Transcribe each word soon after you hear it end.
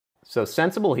So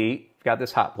sensible heat, got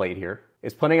this hot plate here,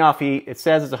 is putting off heat. It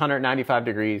says it's 195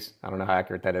 degrees. I don't know how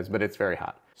accurate that is, but it's very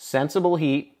hot. Sensible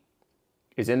heat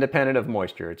is independent of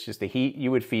moisture. It's just the heat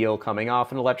you would feel coming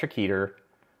off an electric heater.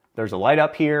 There's a light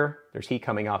up here. There's heat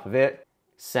coming off of it.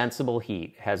 Sensible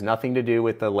heat has nothing to do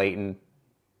with the latent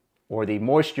or the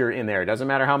moisture in there. It doesn't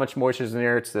matter how much moisture is in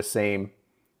there. It's the same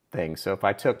thing. So if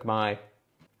I took my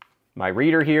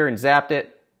reader here and zapped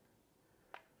it,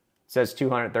 it says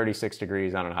 236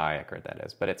 degrees. I don't know how accurate that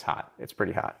is, but it's hot. It's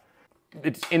pretty hot.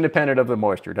 It's independent of the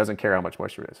moisture. It doesn't care how much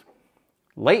moisture it is.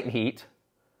 Latent heat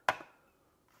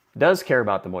does care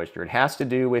about the moisture. It has to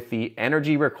do with the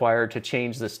energy required to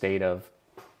change the state of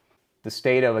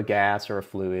a gas or a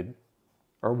fluid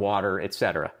or water,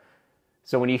 etc.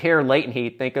 So when you hear latent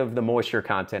heat, think of the moisture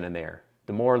content in there.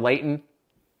 The more latent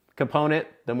component,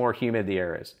 the more humid the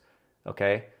air is.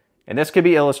 Okay? And this could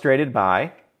be illustrated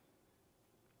by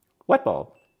wet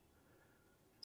bulb.